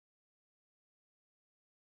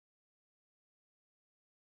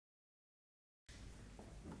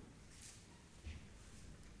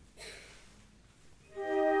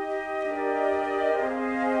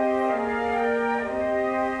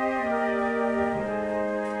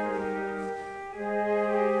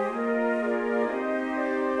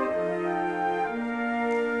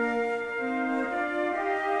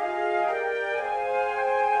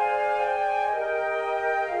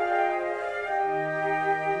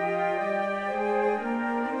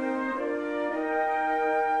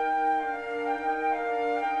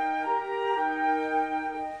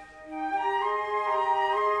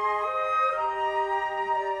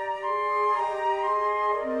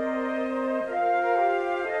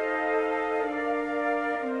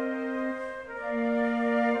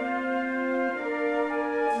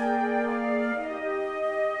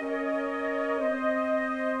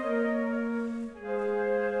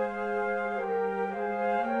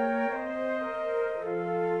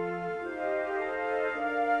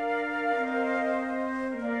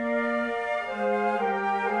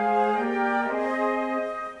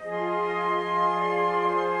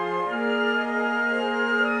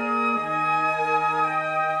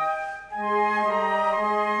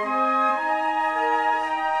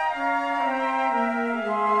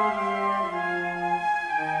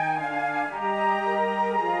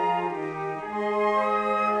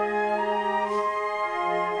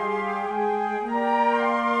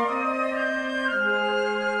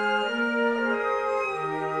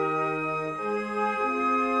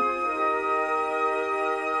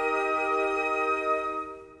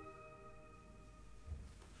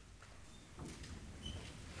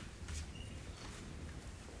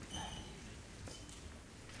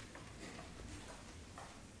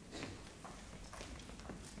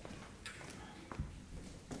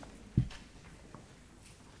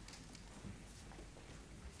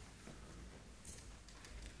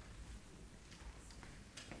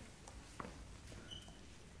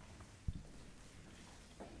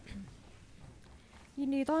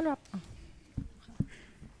นดีต้อนรับ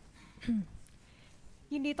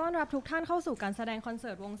ยินดีต้อนรับทุกท่านเข้าสู่การแสดงคอนเสิ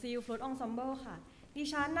ร์ตวงซิล Flute Ensemble ค่ะดิ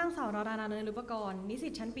ฉันนางสาวรรานาเนินฤปกรนิสิ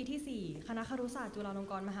ตชั้นปีที่4คณะครุศาสตร์จุฬาลง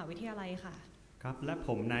กรณ์มหาวิทยาลัยค่ะครับและผ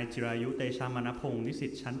มนายจิรายุเตชามนพงศ์นิสิ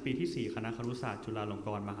ตชั้นปีที่4คณะครุศาสตร์จุฬาลงก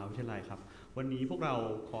รณ์มหาวิทยาลัยครับวันนี้พวกเรา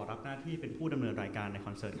ขอรับหน้าที่เป็นผู้ดำเนินรายการในค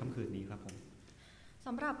อนเสิร์ตค่ำคืนนี้ครับผมส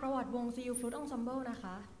ำหรับประวัติวงซิล Flute Ensemble นะค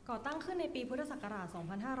ะก่อตั้งขึ้นในปีพุทธศักราช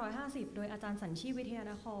 2550 โดยอาจารย์สัญชีพวิทยา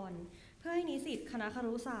นครเพื่อให้นิสิตคณะค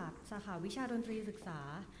รุศาสตร์สาขาวิชาดนตรีศึกษา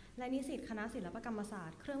และนิสิตคณะศิลปกรรมศาส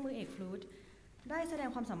ตร์เครื่องมือเอกฟลูตได้แสดง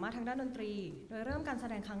ความสามารถทางด้านดนตรีโดยเริ่มการแส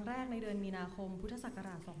ดงครั้งแรกในเดือนมีนาคมพุทธศักร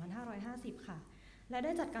าช 2550 ค่ะและไ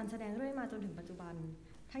ด้จัดการแสดงเรื่อยมาจนถึงปัจจุบัน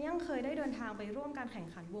ทั้งยังเคยได้เดินทางไปร่วมการแข่ง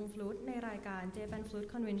ขันวงฟลูตในรายการ Japan Flute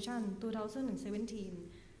Convention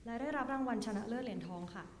 2017 และได้รับรางวัลชนะเลิศเหรียญทอง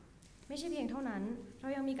ค่ะไม่ใช่เพียงเท่านั้นเรา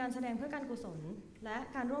ยังมีการแสดงเพื่อการกุศลและ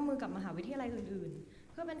การร่วมมือกับมหาวิทยาลัยอื่น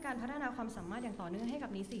ๆเพื่อเป็นการพัฒนาความสามารถอย่างต่อเนื่องให้กั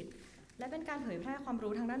บนิสิตและเป็นการเผยแพร่ความ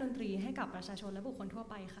รู้ทางด้านดนตรีให้กับประชาชนและบุคคลทั่ว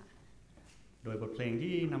ไปค่ะโดยบทเพลง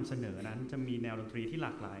ที่นำเสนอนั้นจะมีแนวดนตรีที่หล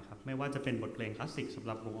ากหลายครับไม่ว่าจะเป็นบทเพลงคลาสสิกสำห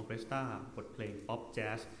รับวงออร์เคสตราบทเพลงป๊อปแจ๊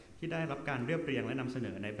สที่ได้รับการเรียบเรียงและนำเสน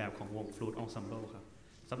อในแบบของวง Flute Ensemble ครับ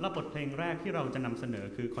สำหรับบทเพลงแรกที่เราจะนำเสนอ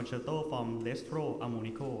คือ Concerto from L'Estro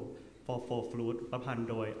Armonico for Four Flute ประพันธ์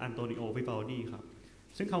โดยอันโตนิโอ วิวัลดีครับ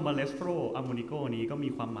ซึ่งคำว่า L'Estro Armonico นี้ก็มี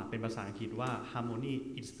ความหมายเป็นภาษาอังกฤษว่า Harmony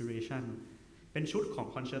Inspiration เป็นชุดของ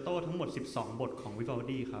คอนแชร์โตทั้งหมด12บทของวิวัล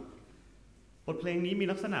ดีครับบทเพลงนี้มี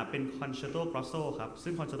ลักษณะเป็นคอนแชร์โตกรอสโซครับ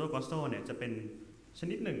ซึ่งคอนแชร์โตกรอสโซเนี่ยจะเป็นช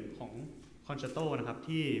นิดหนึ่งของคอนแชร์โตนะครับ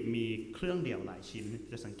ที่มีเครื่องเดี่ยวหลายชิ้น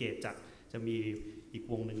จะสังเกตจากจะมีอีก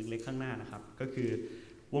วงหนึ่งเล็กๆข้างหน้านะครับก็คือ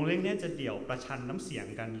วงเล็กเนี่ยจะเดี่ยวประชันน้ำเสียง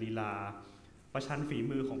กันลีลาประชันฝี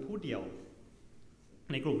มือของผู้เดี่ยว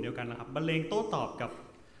ในกลุ่มเดียวกันนะครับบรรเลงโต้ตอบกับ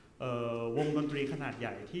วงดนตรีขนาดให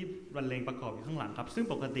ญ่ที่บรรเลงประกอบอยู่ข้างหลังครับซึ่ง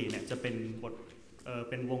ปกติเนี่ยจะเป็น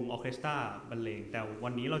เป็นวงออร์เคสตราบรรเลงแต่วั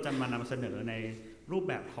นนี้เราจะมานำเสนอในรูป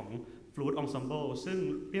แบบของ Flute Ensemble ซึ่ง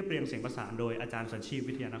เรียบเรียงเสียงประสานโดยอาจารย์สัญชีพ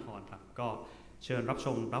วิทยานครครับก็เชิญรับช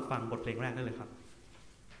มรับฟังบทเพลงแรกได้เลยครับ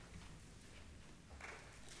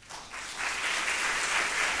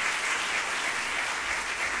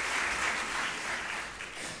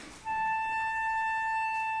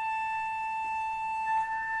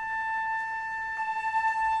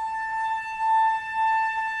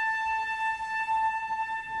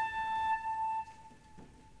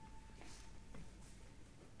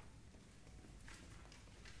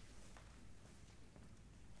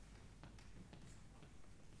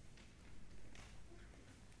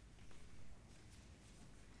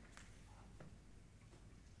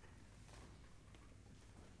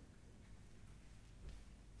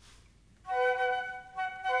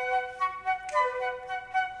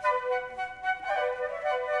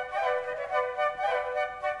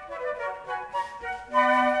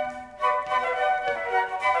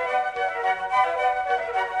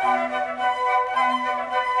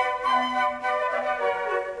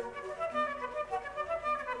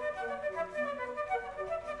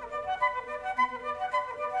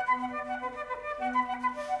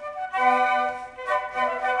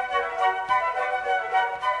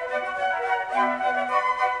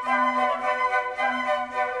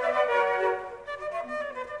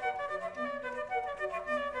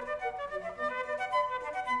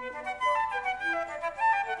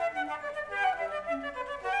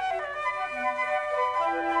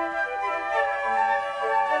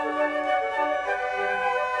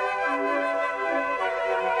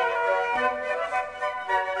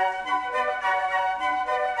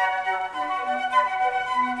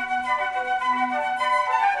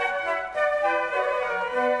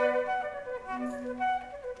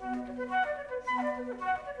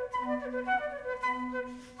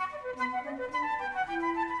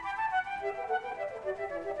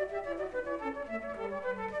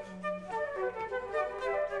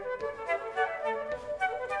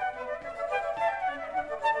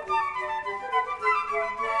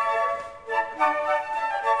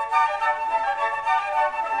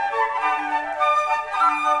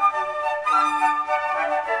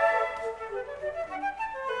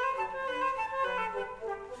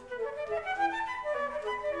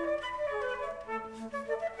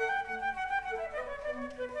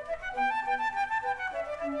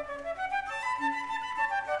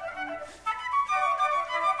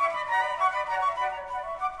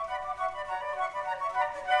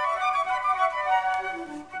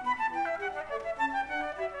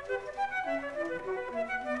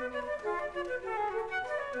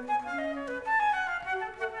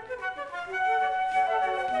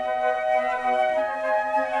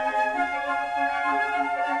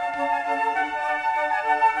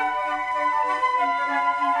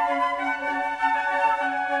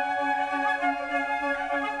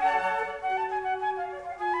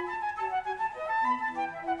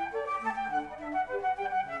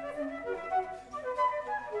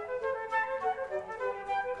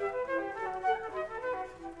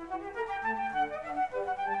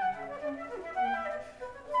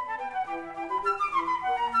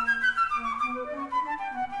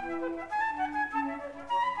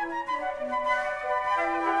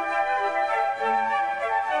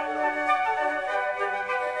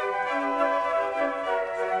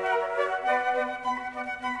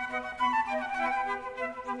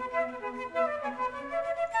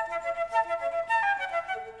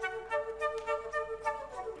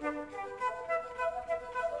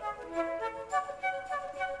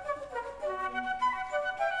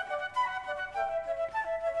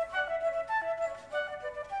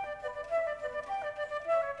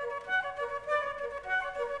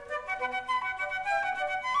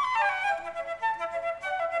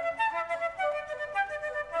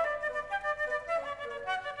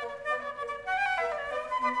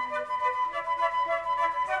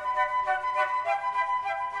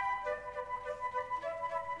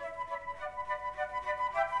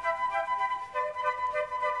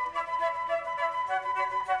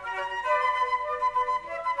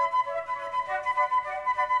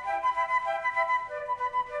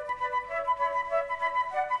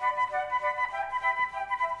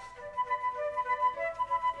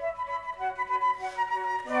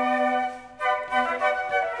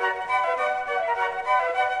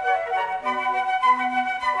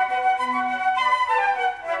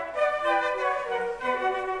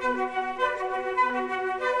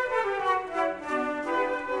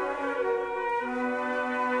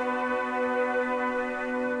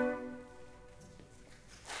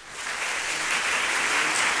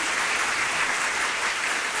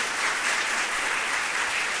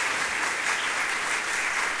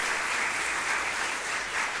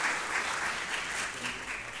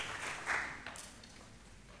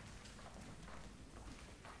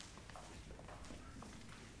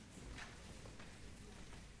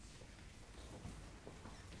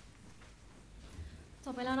จ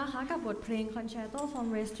บไปแล้วนะคะกับบทเพลง Concerto from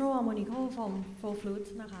Retro Harmonico for Flute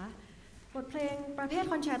นะคะบทเพลงประเภท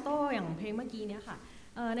Concerto อย่างเพลงเมื่อกี้เนี่ยค่ะ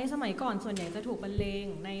ในสมัยก่อนส่วนใหญ่จะถูกบรรเลง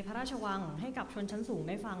ในพระราชวังให้กับชนชั้นสูง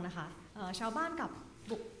ได้ฟังนะคะชาวบ้านกับ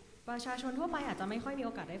ประชาชนทั่วไปอาจจะไม่ค่อยมีโ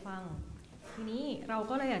อกาสได้ฟังทีนี้เรา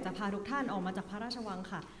ก็เลยอยากจะพาทุกท่านออกมาจากพระราชวัง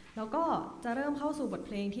ค่ะแล้วก็จะเริ่มเข้าสู่บทเ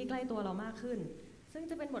พลงที่ใกล้ตัวเรามากขึ้นซึ่ง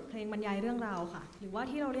จะเป็นบทเพลงบรรยายเรื่องราวค่ะหรือว่า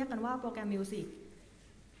ที่เราเรียกกันว่าโปรแกรมมิวสิก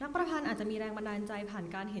นักประพันธ์อาจจะมีแรงบันดาลใจผ่าน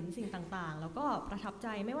การเห็นสิ่งต่างๆแล้วก็ประทับใจ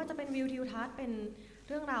ไม่ว่าจะเป็นวิวทิวทัศน์เป็น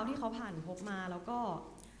เรื่องราวที่เขาผ่านพบมาแล้วก็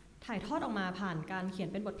ถ่ายทอดออกมาผ่านการเขียน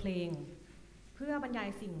เป็นบทเพลงเพื่อบรรยาย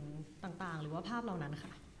สิ่งต่างๆหรือว่าภาพเหล่านั้นค่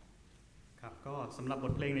ะครับก็สำหรับบ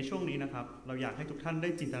ทเพลงในช่วงนี้นะครับเราอยากให้ทุกท่านได้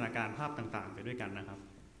จินตนาการภาพต่างๆไปด้วยกันนะครับ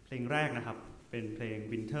เพลงแรกนะครับเป็นเพลง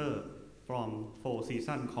Winter from Four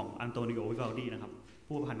Season ของอันโตนิโอ วิวัลดีนะครับ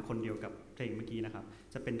ผู้ประพันธ์คนเดียวกับเพลงเมื่อกี้นะครับ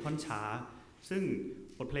จะเป็นท่อนช้าซึ่ง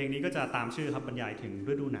บทเพลงนี้ก็จะตามชื่อครับบรรยายถึง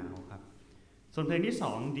ฤดูหนาวครับส่วนเพลงที่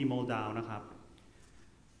2 Demo Down นะครับ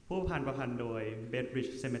ผู้ประพันธ์โดยเบดริช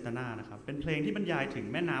เซเมตานานะครับเป็นเพลงที่บรรยายถึง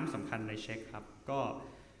แม่น้ำสำคัญในเช็กครับก็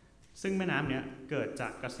ซึ่งแม่น้ำเนี้ยเกิดจา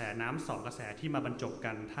กกระแสน้ำ2กระแสที่มาบรรจบ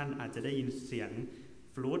กันท่านอาจจะได้ยินเสียง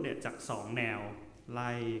ฟลูตเนี่ยจาก2แนวไ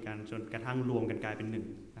ล่กันจนกระทั่งรวมกันกลายเป็น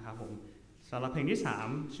1นะครับผมสำหรับเพลงที่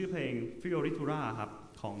3ชื่อเพลง Fioritura ครับ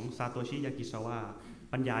ของซาโตชิยากิซาวะ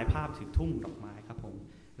บรรยายภาพถึงทุ่งดอกไม้ครับผม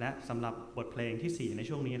และสำหรับบทเพลงที่4ใน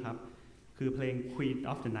ช่วงนี้ครับคือเพลง Queen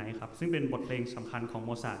of the Night ครับซึ่งเป็นบทเพลงสำคัญของโม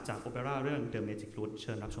ซาร์ทจากโอเปร่าเรื่อง The Magic Flute เ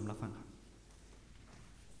ชิญรับชมรับฟังครับ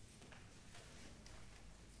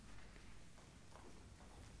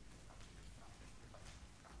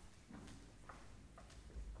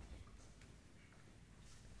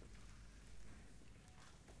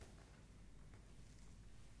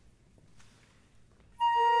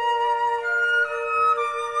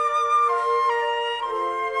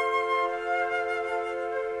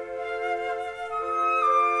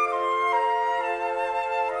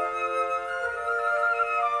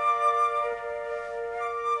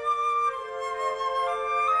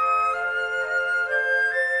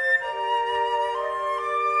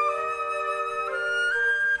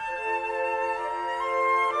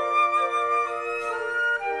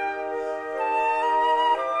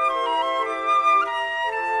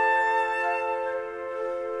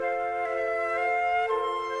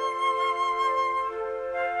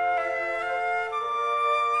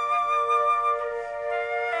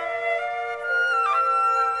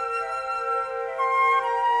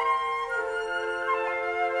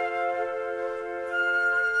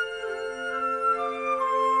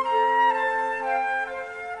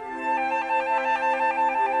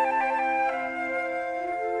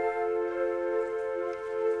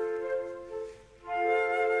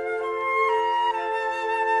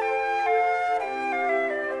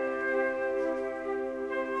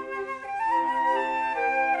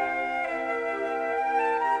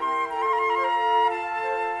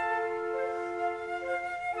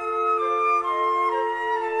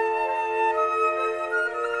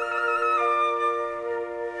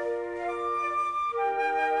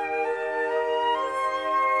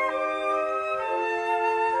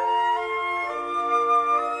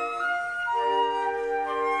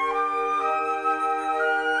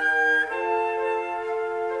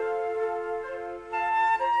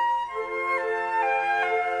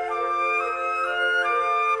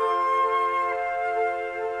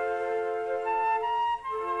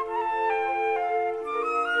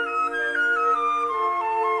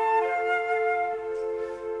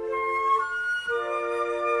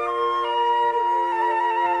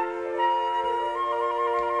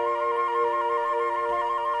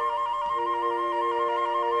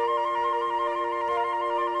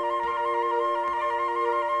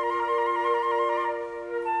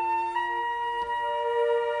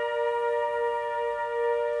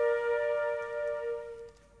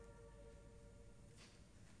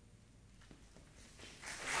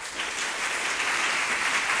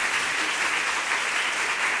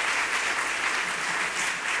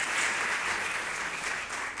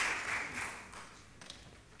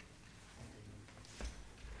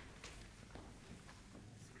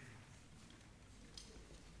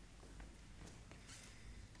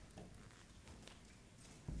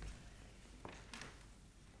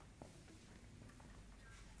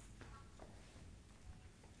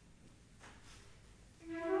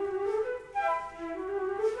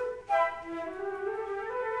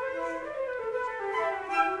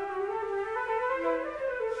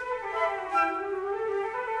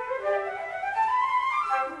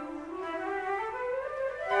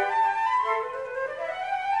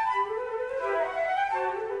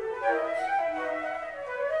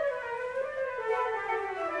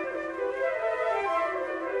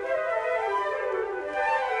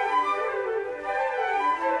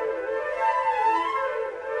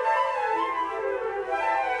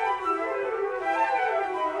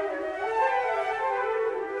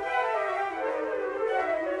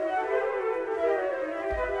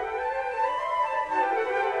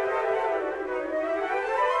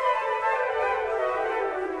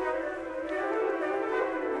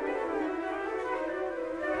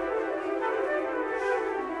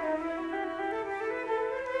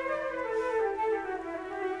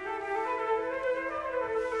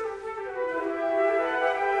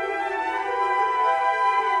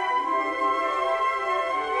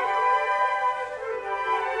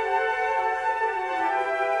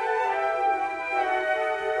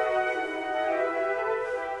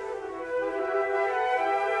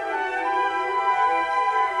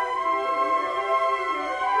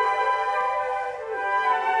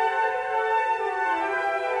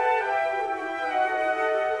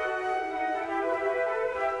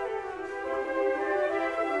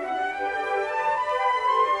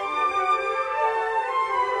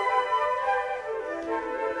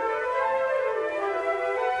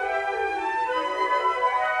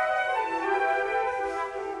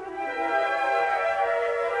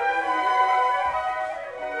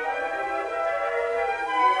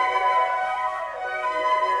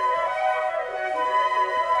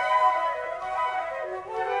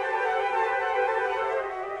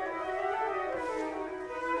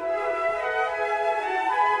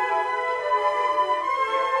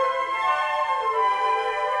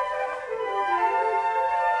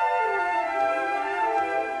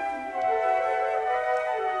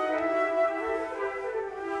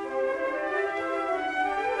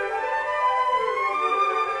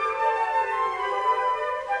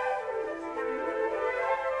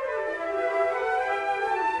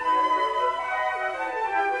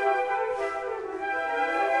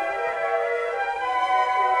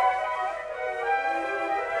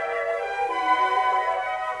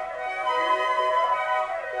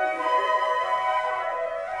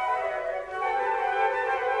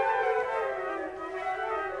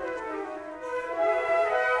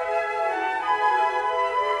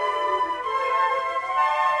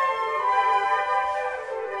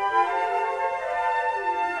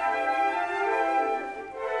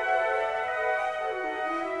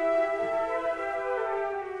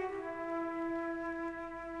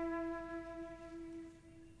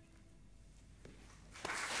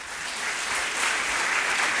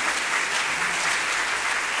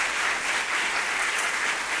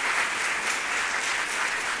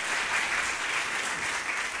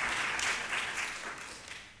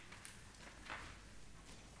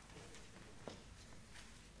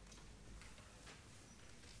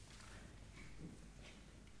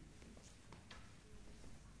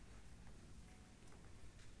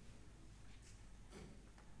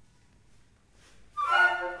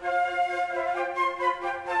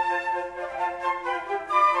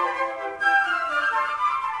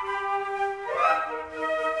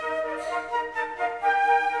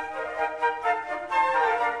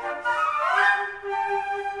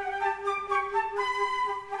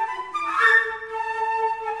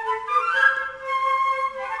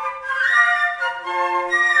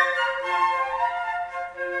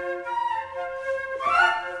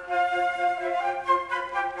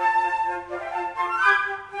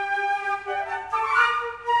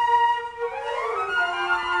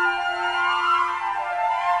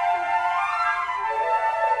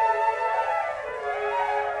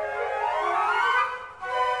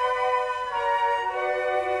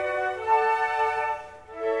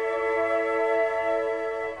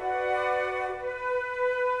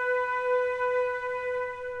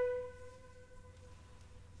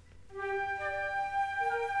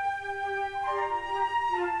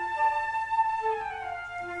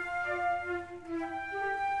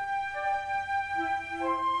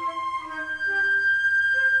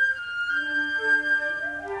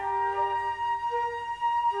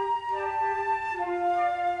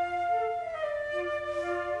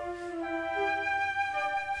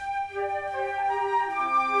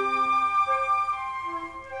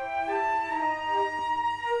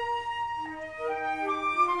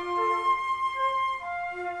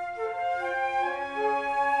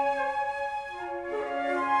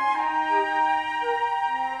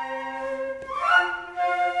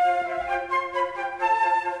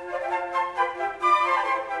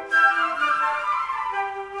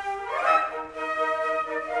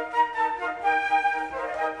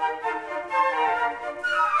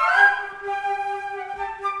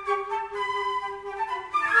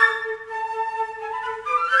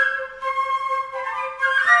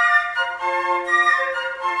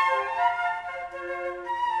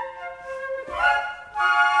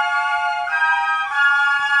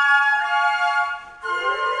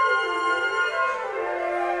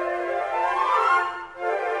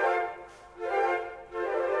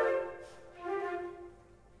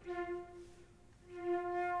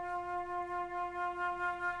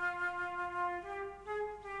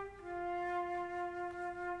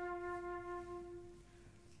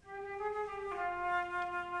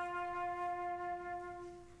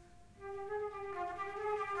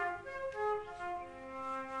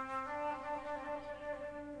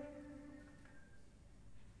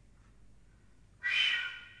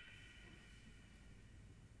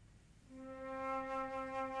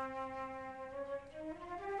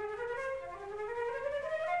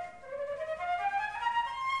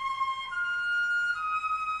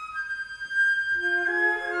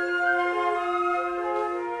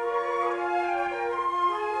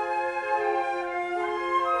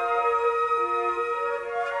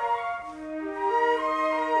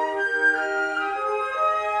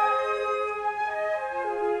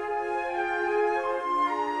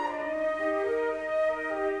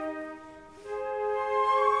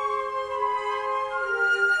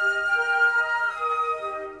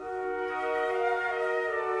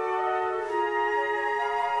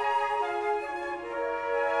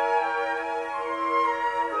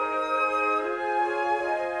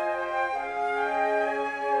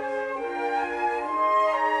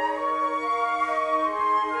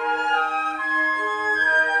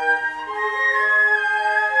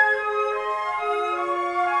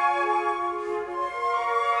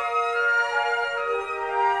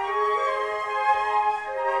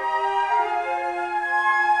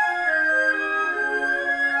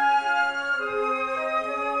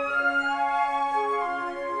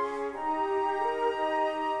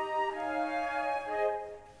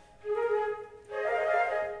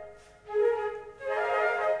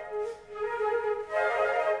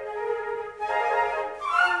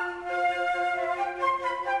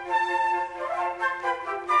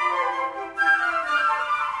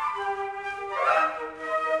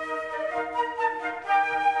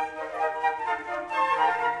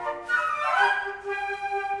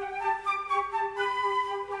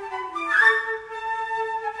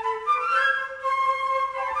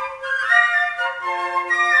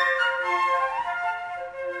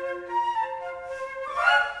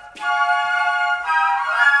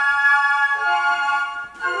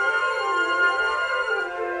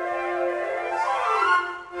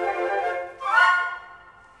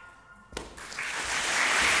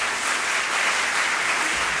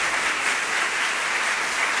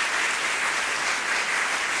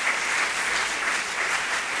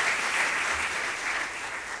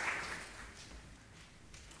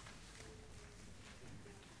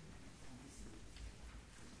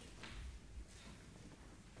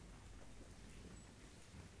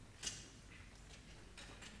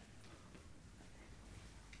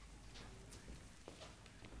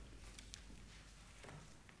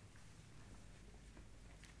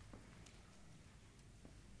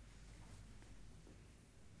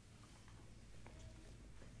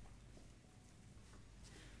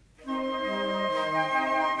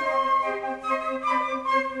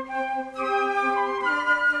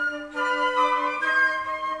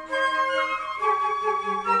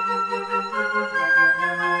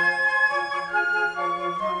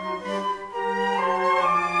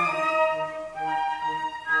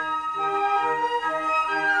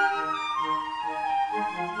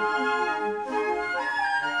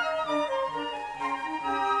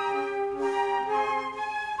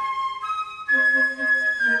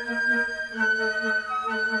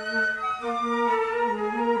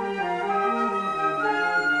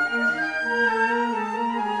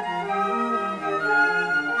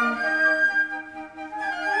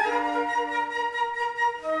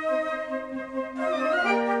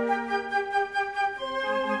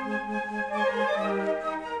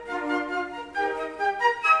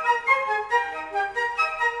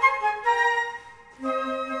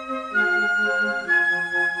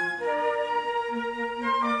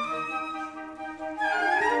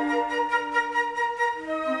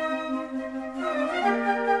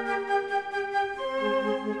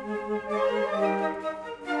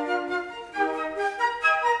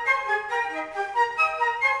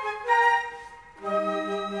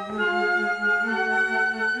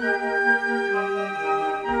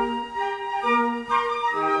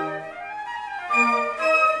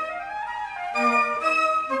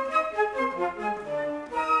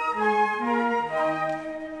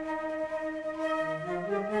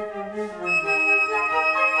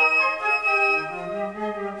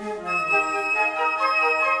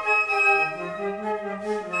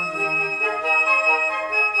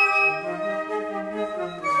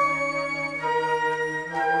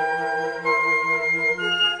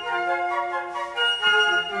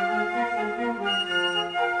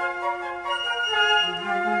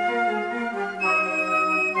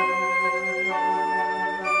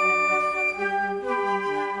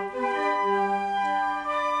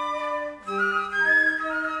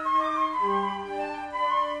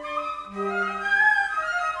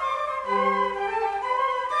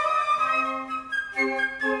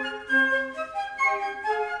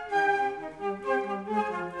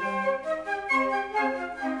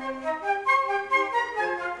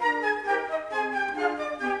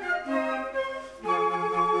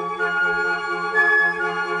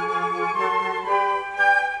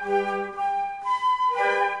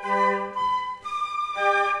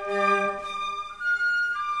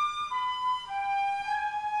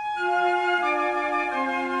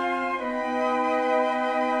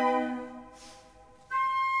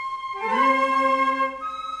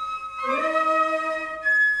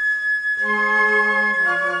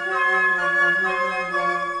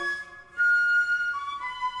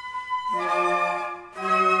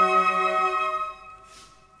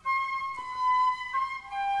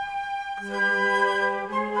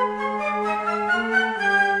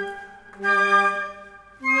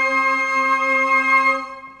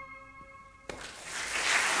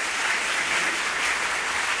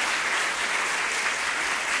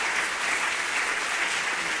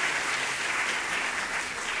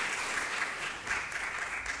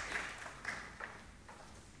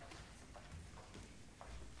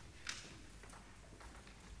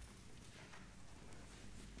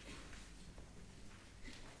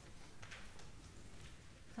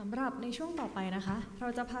ำหรับในช่วงต่อไปนะคะเรา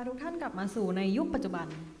จะพาทุกท่านกลับมาสู่ในยุคปัจจุบัน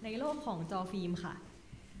ในโลกของจอฟิล์มค่ะ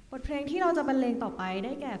บทเพลงที่เราจะบรรเลงต่อไปไ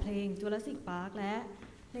ด้แก่เพลง Jurassic Park และ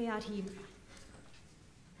เลยาทีม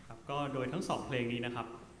ครับก็โดยทั้ง2เพลงนี้นะครับ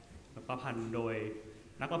ประพันธ์โดย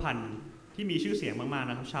นักประพันธ์ที่มีชื่อเสียงมากๆ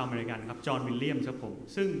นะครับชาวอเมริกันครับจอห์นวิลเลียมส์ครับผม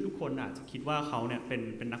ซึ่งทุกคนอาจจะคิดว่าเขาเนี่ย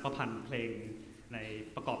เป็นนักประพันธ์เพลงใน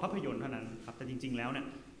ประกอบภาพยนตร์เท่านั้นครับแต่จริงๆแล้วเนี่ย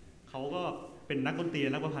เขาก็เป็นนักดนตรีแล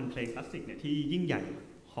ะนักประพันธ์เพลงคลาสสิกเนี่ยที่ยิ่งใหญ่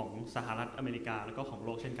ของสหรัฐอเมริกาแล้วก็ของโล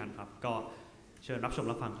กเช่นกันครับก็เชิญรับชม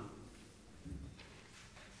รับฟังครับ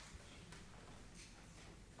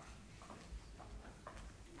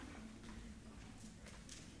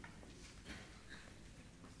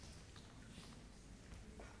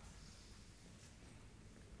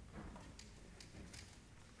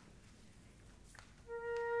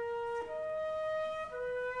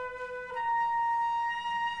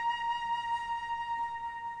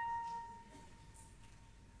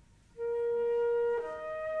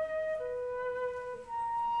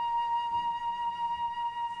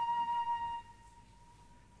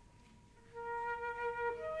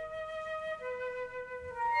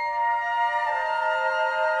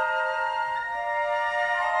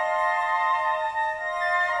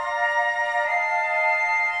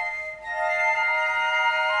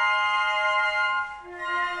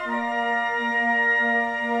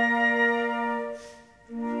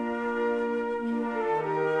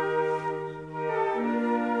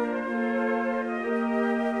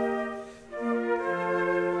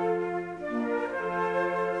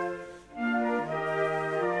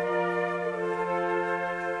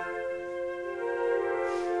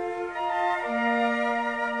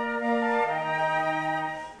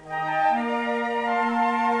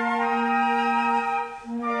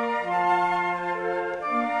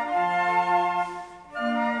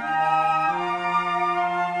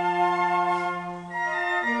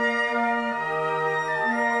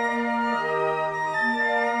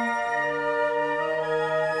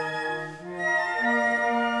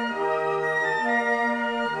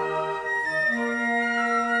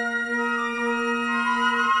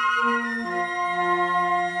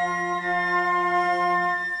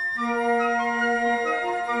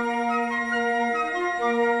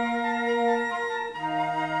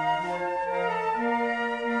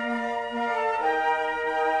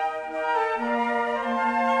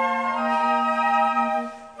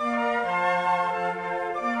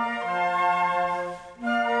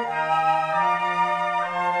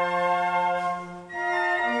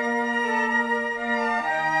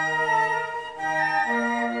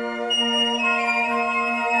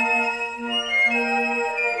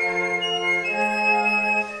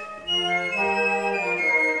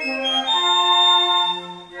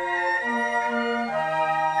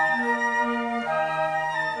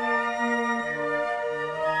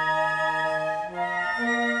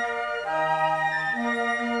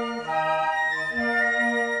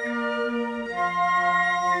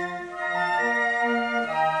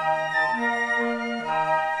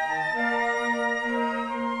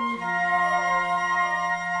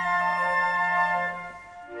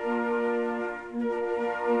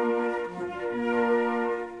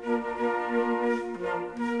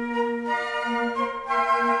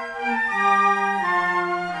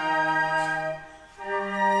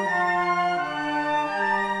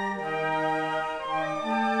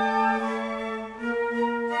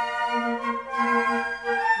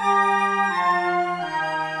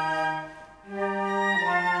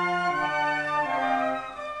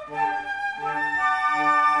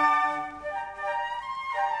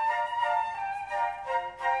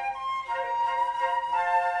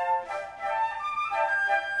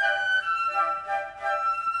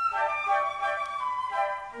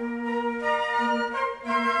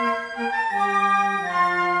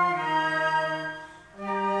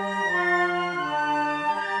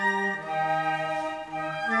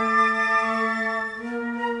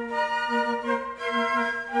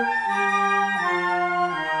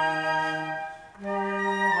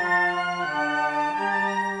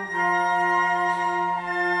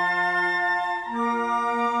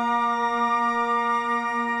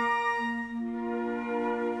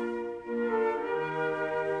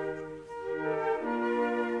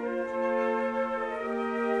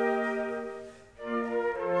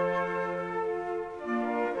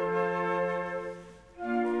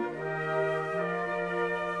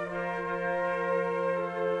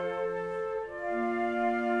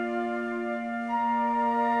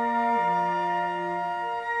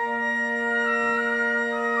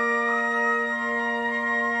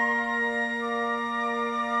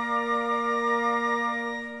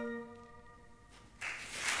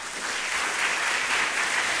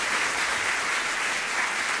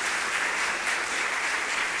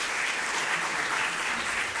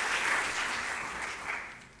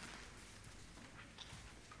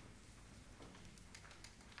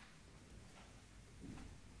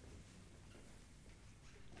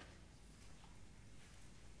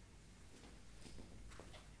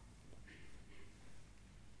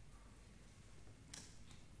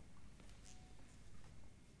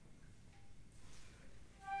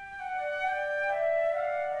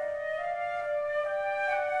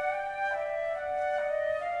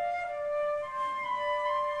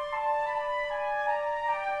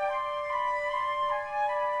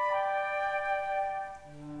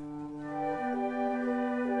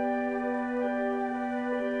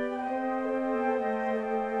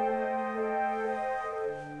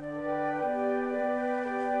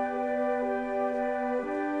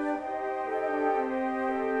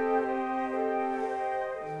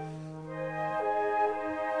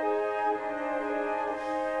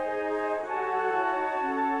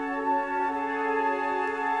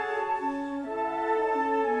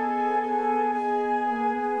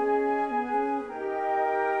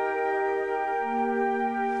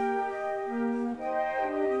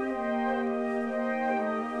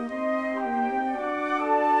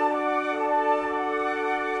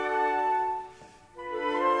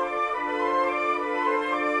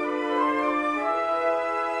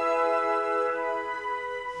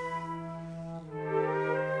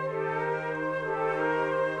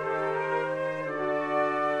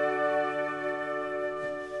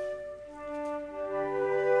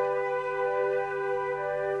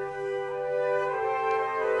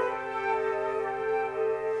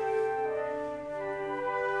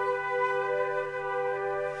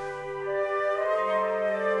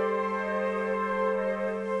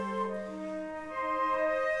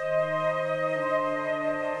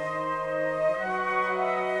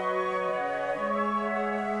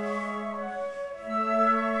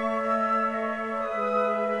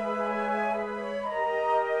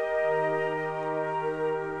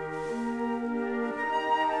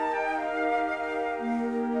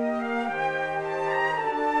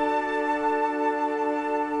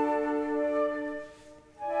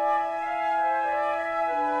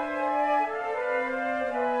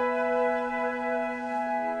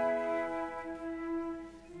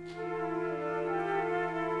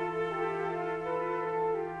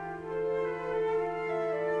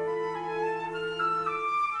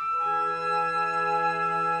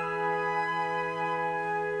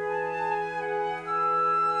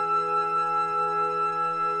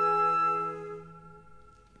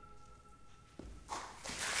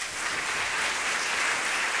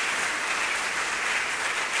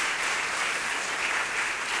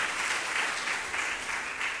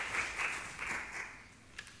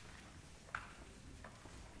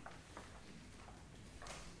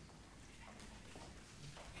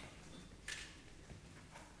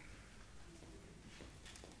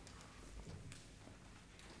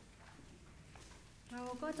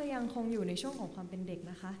ก็จะยังคงอยู่ในช่วงของความเป็นเด็ก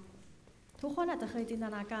นะคะทุกคนอาจจะเคยจินต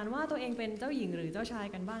นาการว่าตัวเองเป็นเจ้าหญิงหรือเจ้าชาย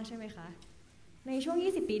กันบ้างใช่ไหมคะในช่วง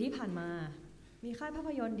20 ปีที่ผ่านมามีค่ายภาพ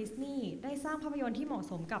ยนตร์ดิสนีย์ได้สร้างภาพยนตร์ที่เหมาะ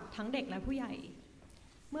สมกับทั้งเด็กและผู้ใหญ่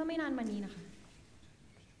เมื่อไม่นานมานี้นะคะ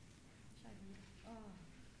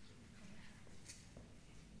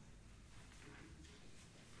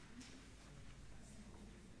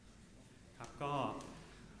ครับก็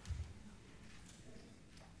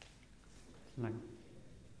หลัง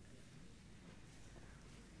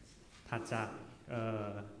ถัดจาก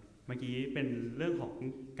เมื่อกี้เป็นเรื่องของ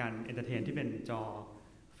การเอนเตอร์เทนที่เป็นจอ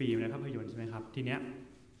ฟิล์มในภาพยนตร์ใช่ไหมครับทีเนี้ย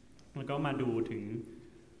มันก็มาดูถึง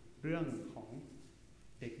เรื่องของ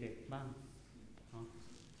เด็กๆบ้างเนาะ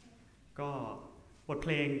ก็บทเพ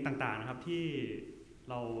ลงต่างๆนะครับที่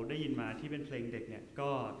เราได้ยินมาที่เป็นเพลงเด็กเนี่ย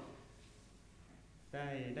ก็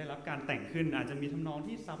ได้รับการแต่งขึ้นอาจจะมีทำนอง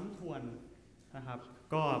ที่ซ้ำทวนนะครับ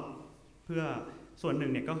ก็เพื่อส่วนหนึ่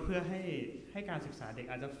งเนี่ยก็เพื่อให้การศึกษาเด็ก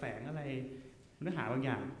อาจจะแฝงอะไรเนื้อหาบางอ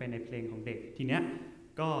ย่างไปในเพลงของเด็กทีเนี้ย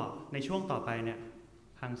ก็ในช่วงต่อไปเนี่ย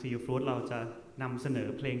ทาง CU Flute เราจะนำเสนอ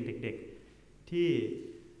เพลงเด็กๆที่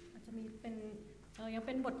อาจจะมีเป็นยังเ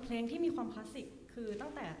ป็นบทเพลงที่มีความคลาสสิกคือตั้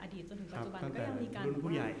งแต่อดีตจนถึงปัจจุบันก็ยังมีการรุ่น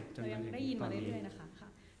ผู้ใหญ่เรายังได้ยินมาเรื่อยๆนะคะค่ะ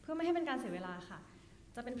เพื่อไม่ให้เป็นการเสียเวลาค่ะ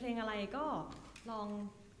จะเป็นเพลงอะไรก็ลอง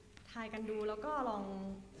ทายกันดูแล้วก็ลอง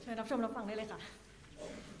เชิญรับชมรับฟังได้เลยค่ะ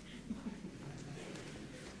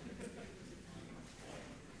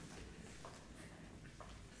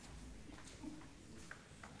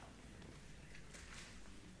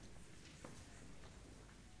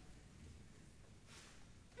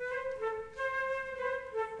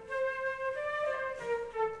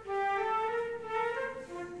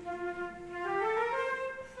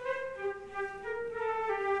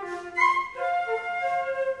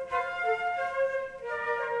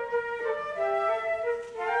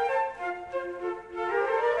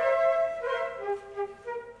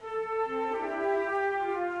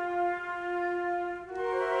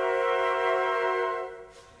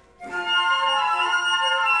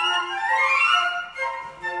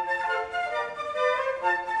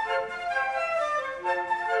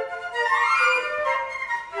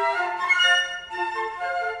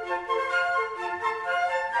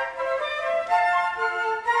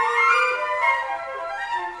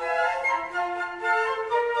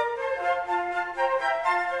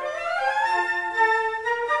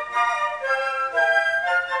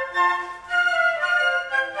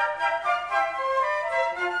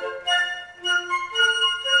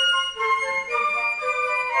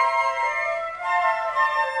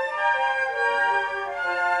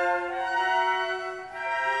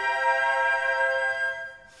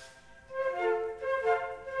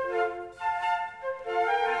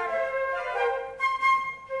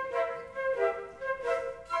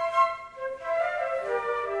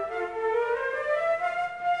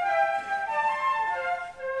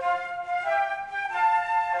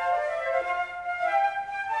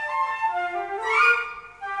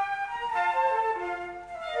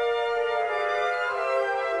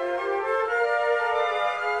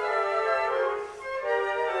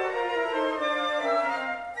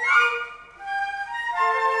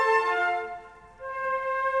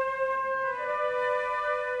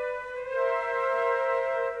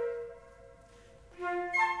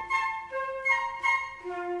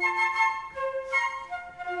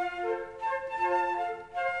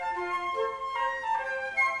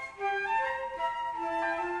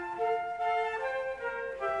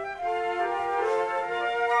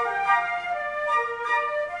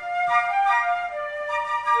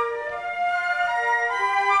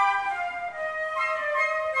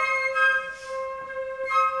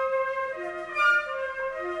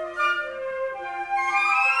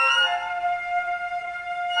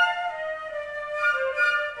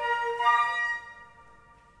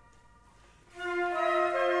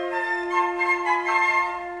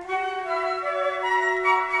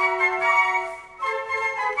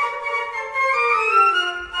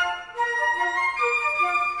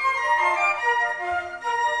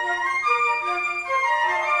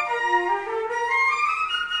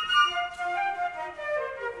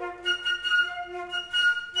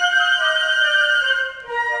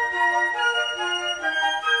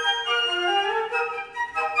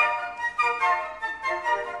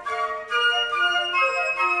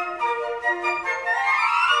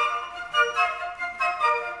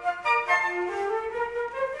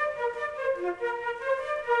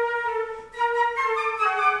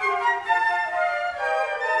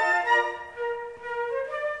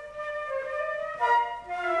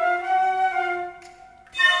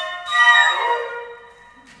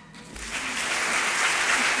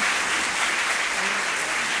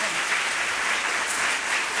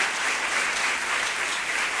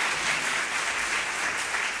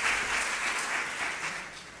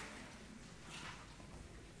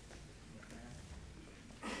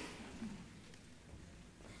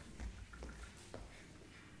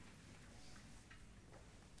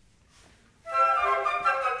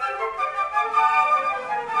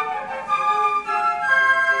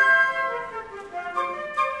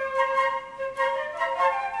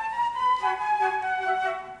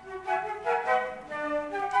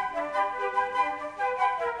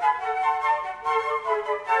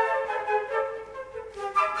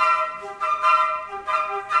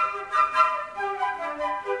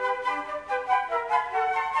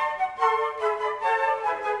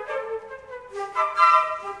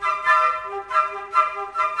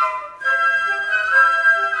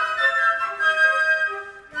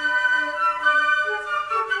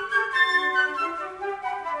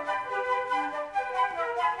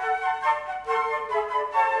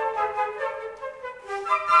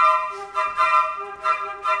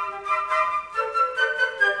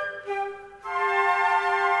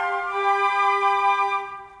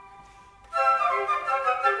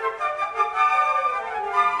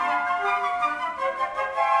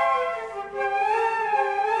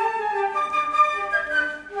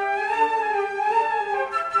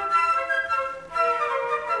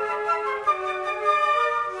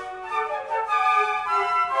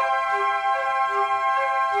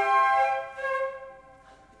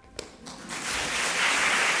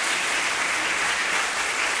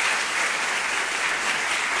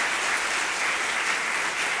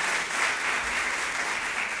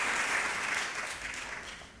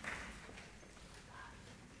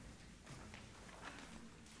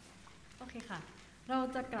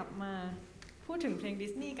งดิ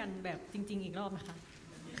สนีย์กันแบบจริงๆอีกรอบนะคะ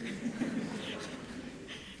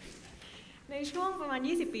ในช่วงประมาณ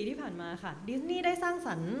20 ปีที่ผ่านมาค่ะดิสนีย์ได้สร้างส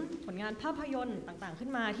รรค์ผลงานภาพยนตร์ต่างๆขึ้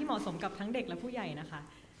นมาที่เหมาะสมกับทั้งเด็กและผู้ใหญ่นะคะ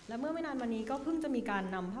และเมื่อไม่นานมานี้ก็เพิ่งจะมีการ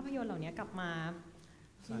นำภาพยนตร์เหล่านี้กลับมา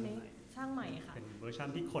สร้างใหม่ค่ะเป็นเวอร์ชัน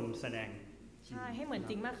ที่คนแสดงใช่ให้เหมือน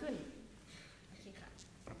จริงมากขึ้นโอเคค่ะ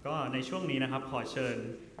ก็ในช่วงนี้นะครับขอเชิญ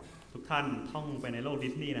ทุกท่านท่องไปในโลกดิ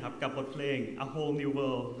สนีย์นะครับกับบทเพลง A Whole New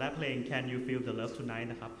World และเพลง Can You Feel the Love Tonight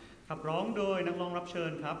นะครับขับร้องโดยนักร้องรับเชิ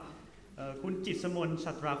ญครับคุณจิตรสมน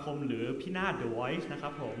ชัตราคมหรือพี่นาฏ The Voice นะครั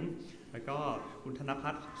บผมแล้วก็คุณธน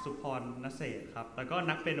ภัทรสุพรณเศรษฐ์ครับแล้วก็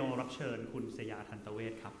นักเปียโนรับเชิญคุณสยาทันตเว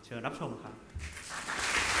ชครับเชิญรับชมครับ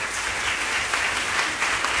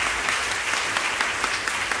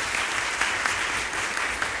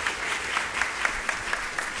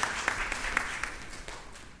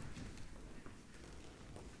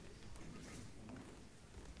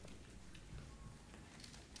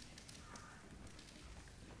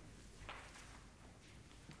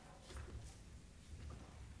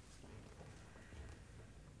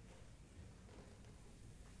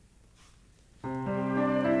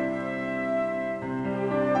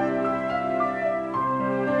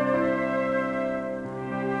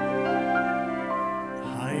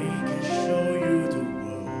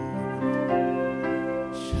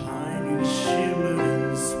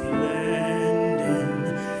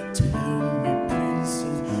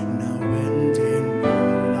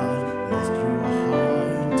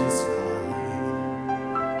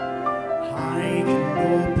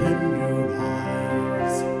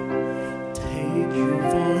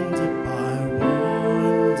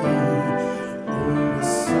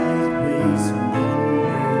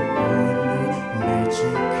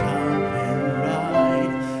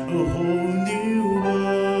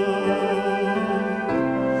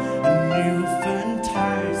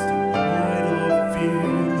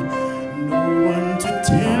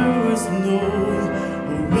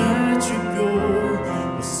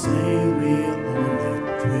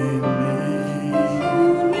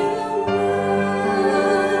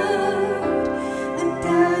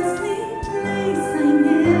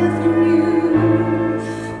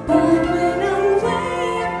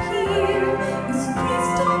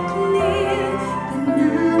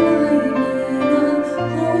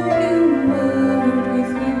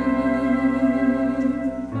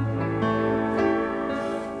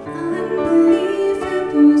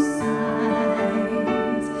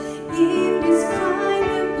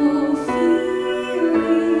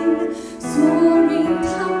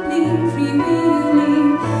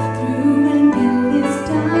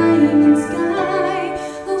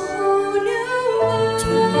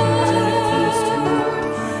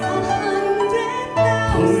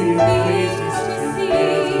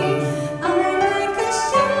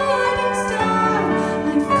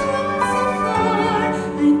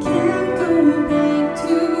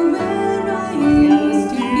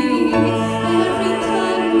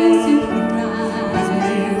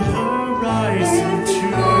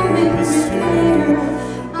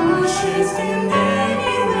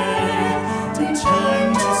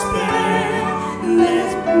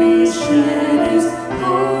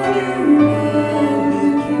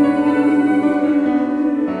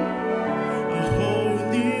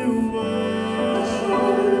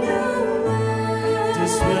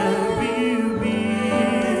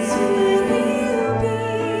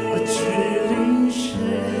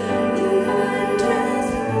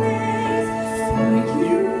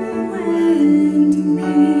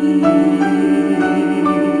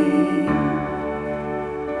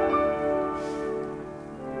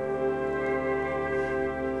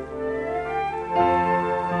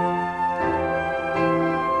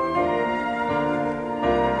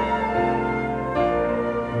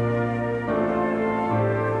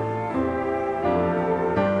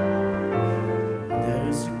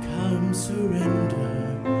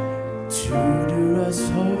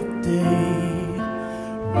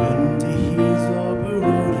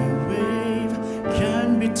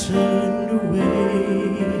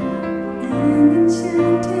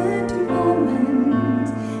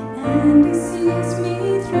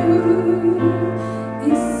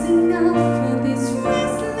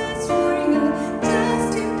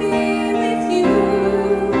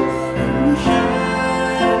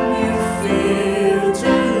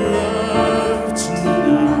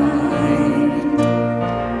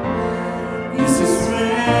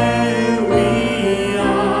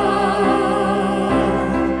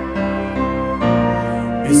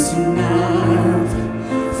It's enough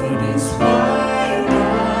for this wild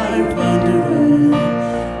life wandering.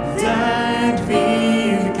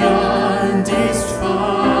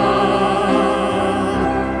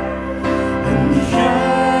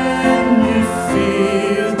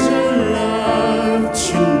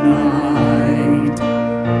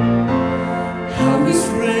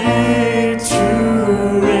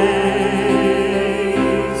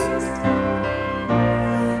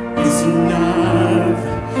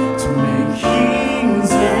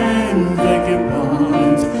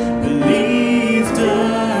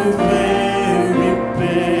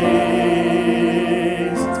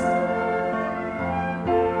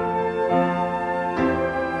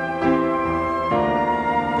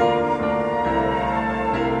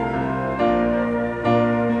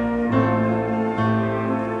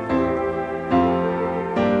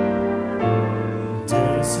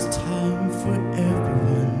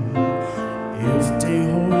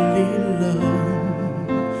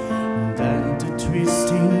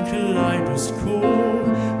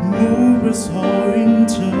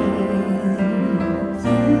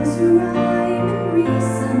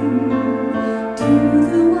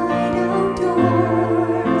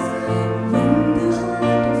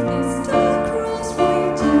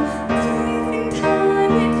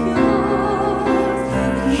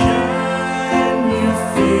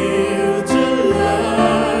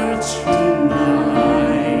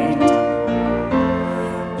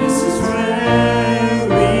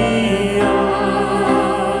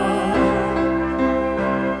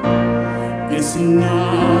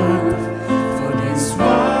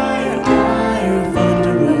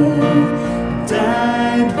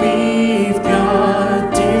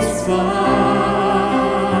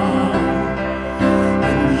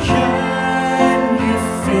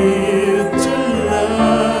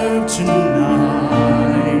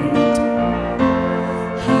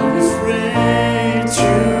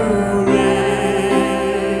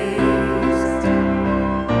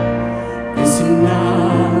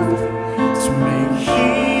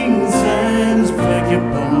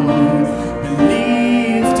 vagabond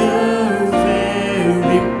believed the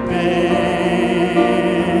very best.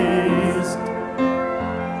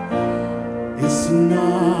 It's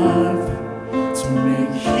enough to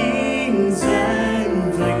make kings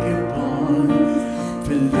and vagabonds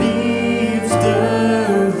believes the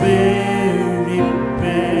very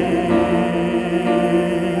best.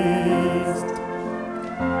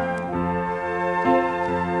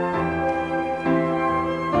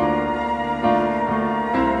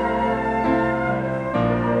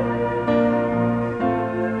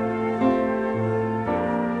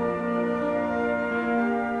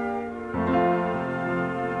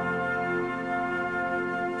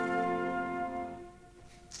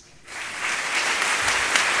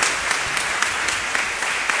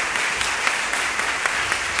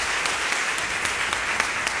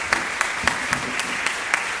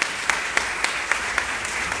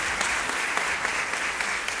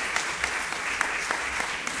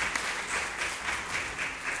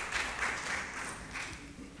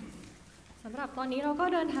สำหรับตอนนี้เราก็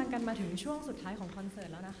เดินทางกันมาถึงช่วงสุดท้ายของคอนเสิร์ต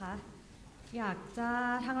แล้วนะคะ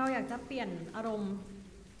ทางเราอยากจะเปลี่ยนอารมณ์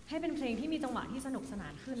ให้เป็นเพลงที่มีจังหวะที่สนุกสนา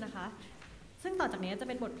นขึ้นนะคะซึ่งต่อจากนี้จะเ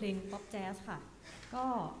ป็นบทเพลงป๊อปแจ๊สค่ะก็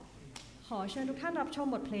ขอเชิญทุกท่านรับชม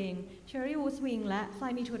บทเพลง Cherry Wood Swing และ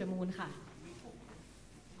Fly Me to the Moon ค่ะ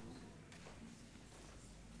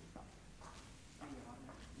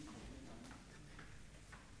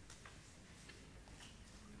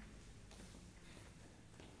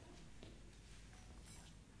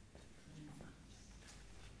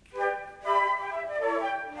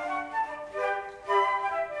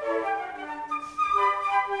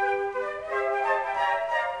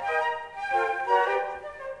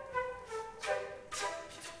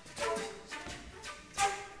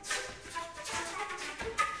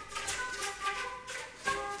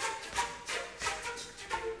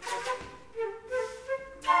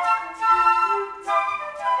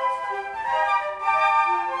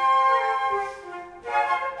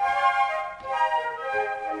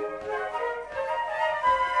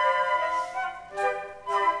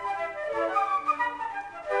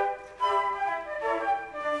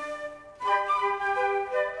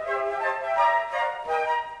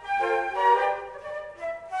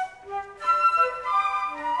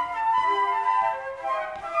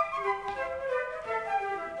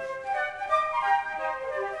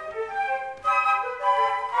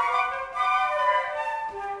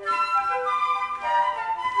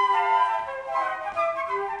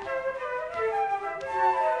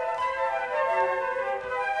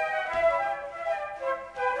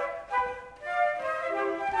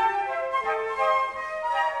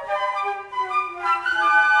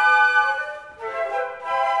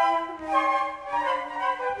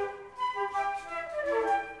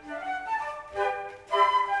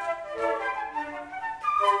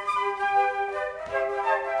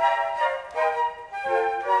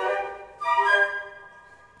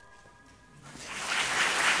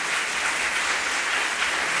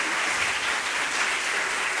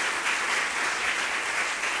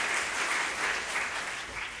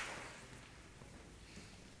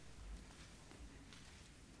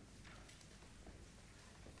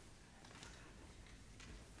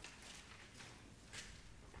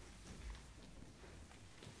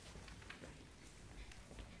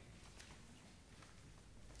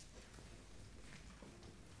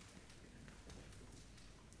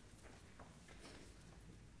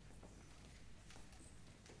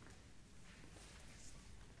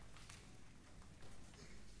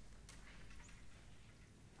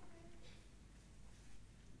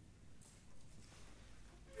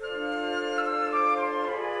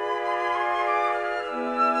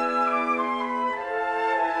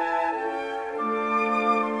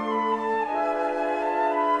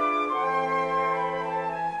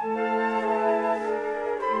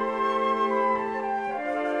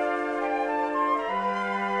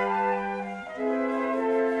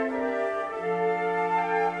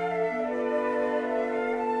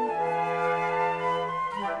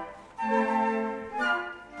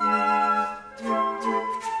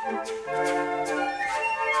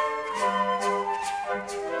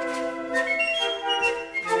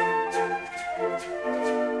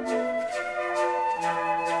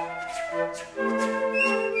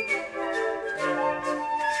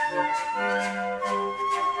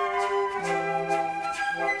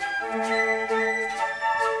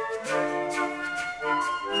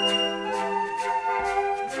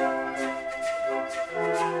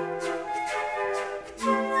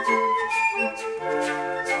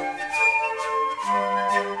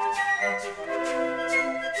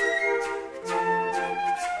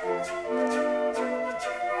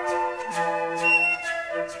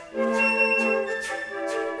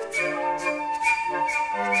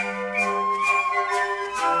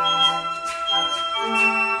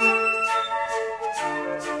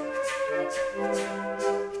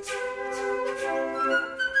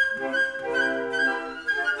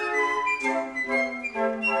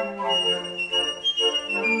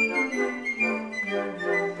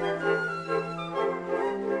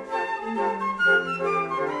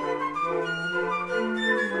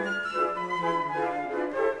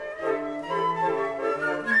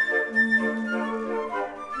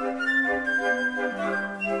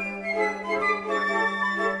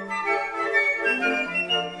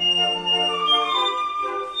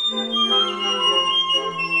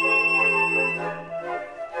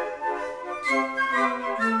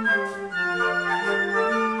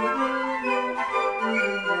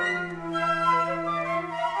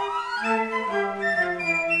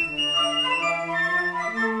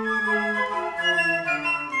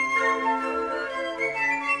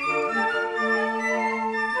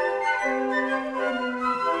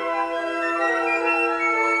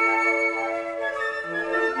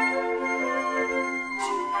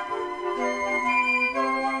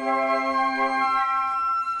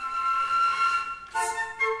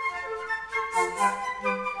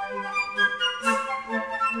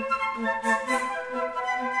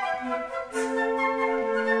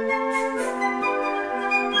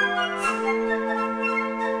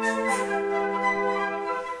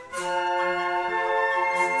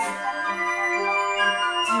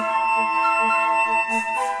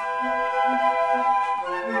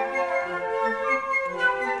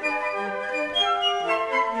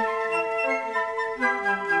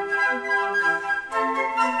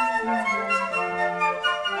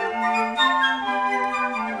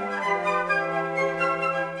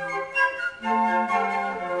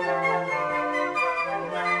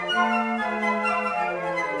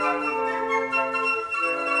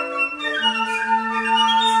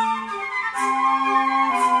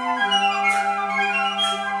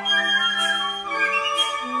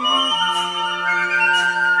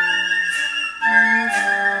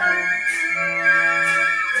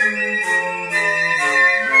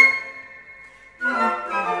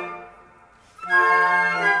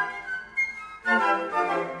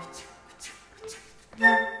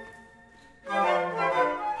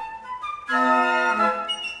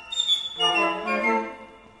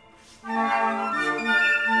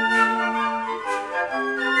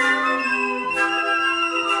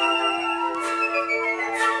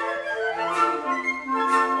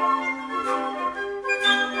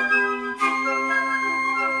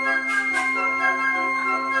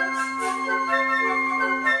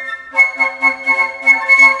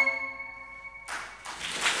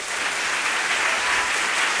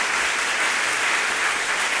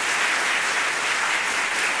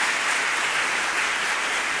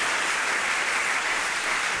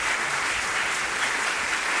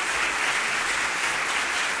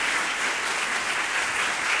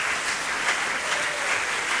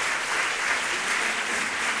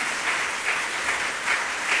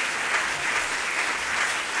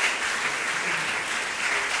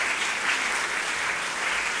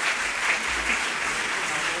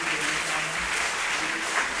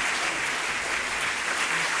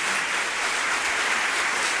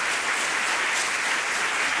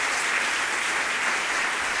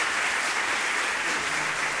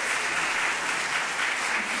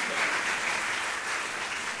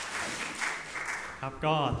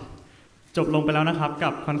ก็จบลงไปแล้วนะครับกั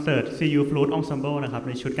บคอนเสิร์ต CU Flute Ensemble นะครับใ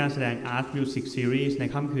นชุดการแสดง Art Music Series ใน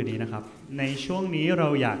ค่ำคืนนี้นะครับในช่วงนี้เรา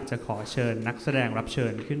อยากจะขอเชิญนักแสดงรับเชิ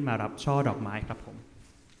ญขึ้นมารับช่อดอกไม้ครับผม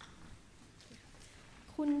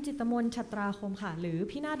คุณจิตรมนต์ฉัตราคมค่ะหรือ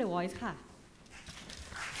พี่หน้า The Voice ค่ะ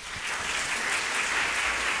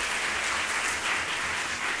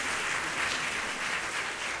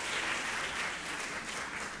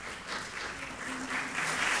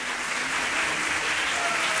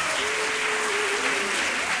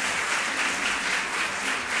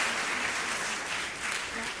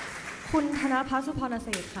คุณธนภัสสุพรเศ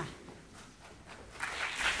รษฐ์ค่ะ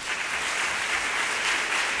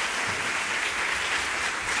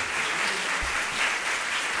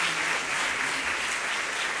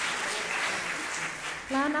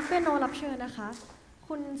และนักเปียโนรับเชิญนะคะ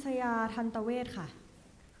คุณสยาทันตเวชค่ะ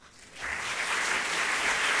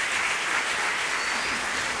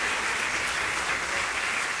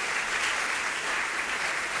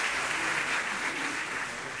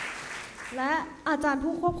และอาจารย์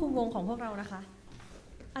ผู้ควบคุมวงของพวกเรานะคะ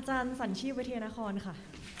อาจารย์สัญชีพวิทยานครค่ะ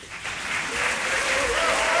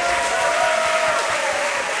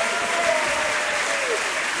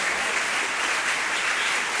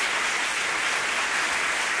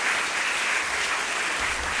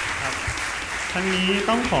ทั้งนี้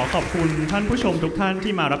ต้องขอบคุณท่านผู้ชมทุกท่าน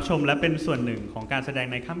ที่มารับชมและเป็นส่วนหนึ่งของการแสดง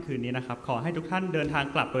ในค่ำคืนนี้นะครับขอให้ทุกท่านเดินทาง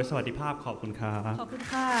กลับโดยสวัสดิภาพขอบคุณครับขอบคุณ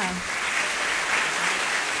ค่ะ